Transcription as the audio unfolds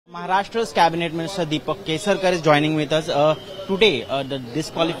Maharashtra's Cabinet Minister Deepak Kesarkar is joining with us. Today, the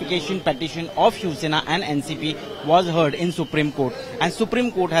disqualification petition of Shiv Sena and NCP was heard in Supreme Court. And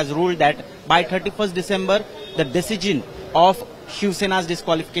Supreme Court has ruled that by 31st December, the decision of Shiv Sena's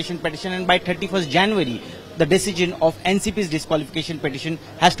disqualification petition and by 31st January, the decision of NCP's disqualification petition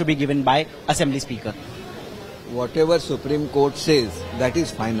has to be given by Assembly Speaker. Whatever Supreme Court says, that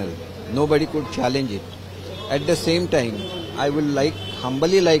is final. Nobody could challenge it. At the same time, I will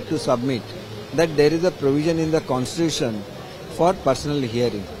humbly like to submit that there is a provision in the Constitution for personal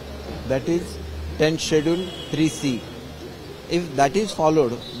hearing. That is 10th Schedule 3C. If that is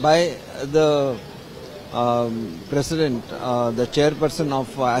followed by the President, the Chairperson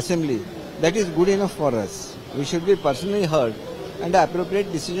of Assembly, that is good enough for us. We should be personally heard and the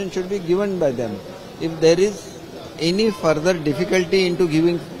appropriate decision should be given by them. If there is any further difficulty into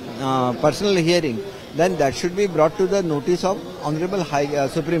giving personal hearing, then that should be brought to the notice of Honorable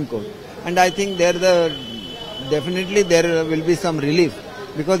Supreme Court. And I think definitely there will be some relief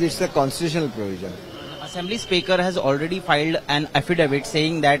because it's a constitutional provision. Assembly Speaker has already filed an affidavit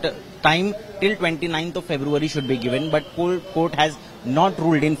saying that time till 29th of February should be given, but court has not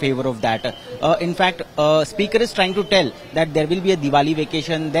ruled in favor of that. In fact, Speaker is trying to tell that there will be a Diwali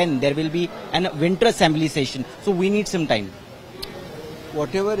vacation, then there will be an winter assembly session. So we need some time.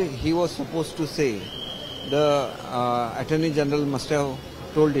 Whatever he was supposed to say, the Attorney General must have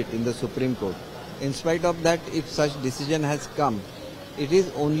told it in the Supreme Court. In spite of that, if such decision has come, it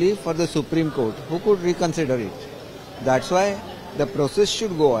is only for the Supreme Court who could reconsider it. That's why the process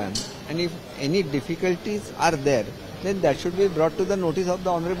should go on. And if any difficulties are there, then that should be brought to the notice of the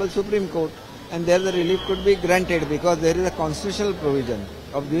Honorable Supreme Court. And there the relief could be granted because there is a constitutional provision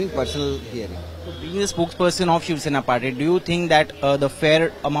of doing personal hearing. So being the spokesperson of Shiv Sena party, do you think that the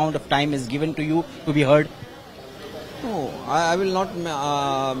fair amount of time is given to you to be heard? No, I will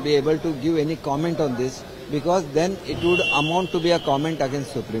not be able to give any comment on this because then it would amount to be a comment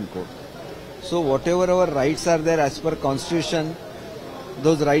against Supreme Court. So whatever our rights are there as per Constitution,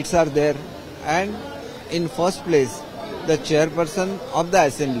 those rights are there. And in first place, the chairperson of the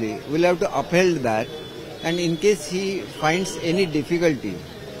Assembly will have to uphold that. And in case he finds any difficulty,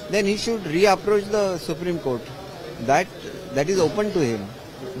 then he should reapproach the Supreme Court. That is open to him.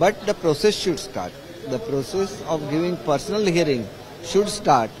 But the process should start. The process of giving personal hearing should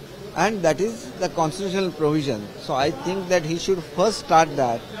start, and that is the constitutional provision. So I think that he should first start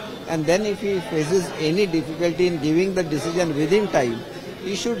that, and then if he faces any difficulty in giving the decision within time,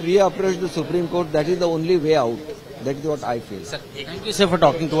 he should reapproach the Supreme Court. That is the only way out. That is what I feel. Sir, thank you, sir, for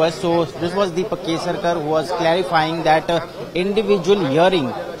talking to us. So this was Deepak Kesarkar who was clarifying that individual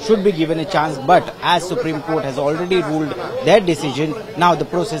hearing should be given a chance, but as Supreme Court has already ruled their decision, now the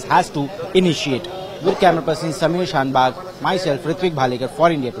process has to initiate. With camera person Samir Shanbag, myself Ritvik Bhalekar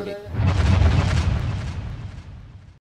for India Today.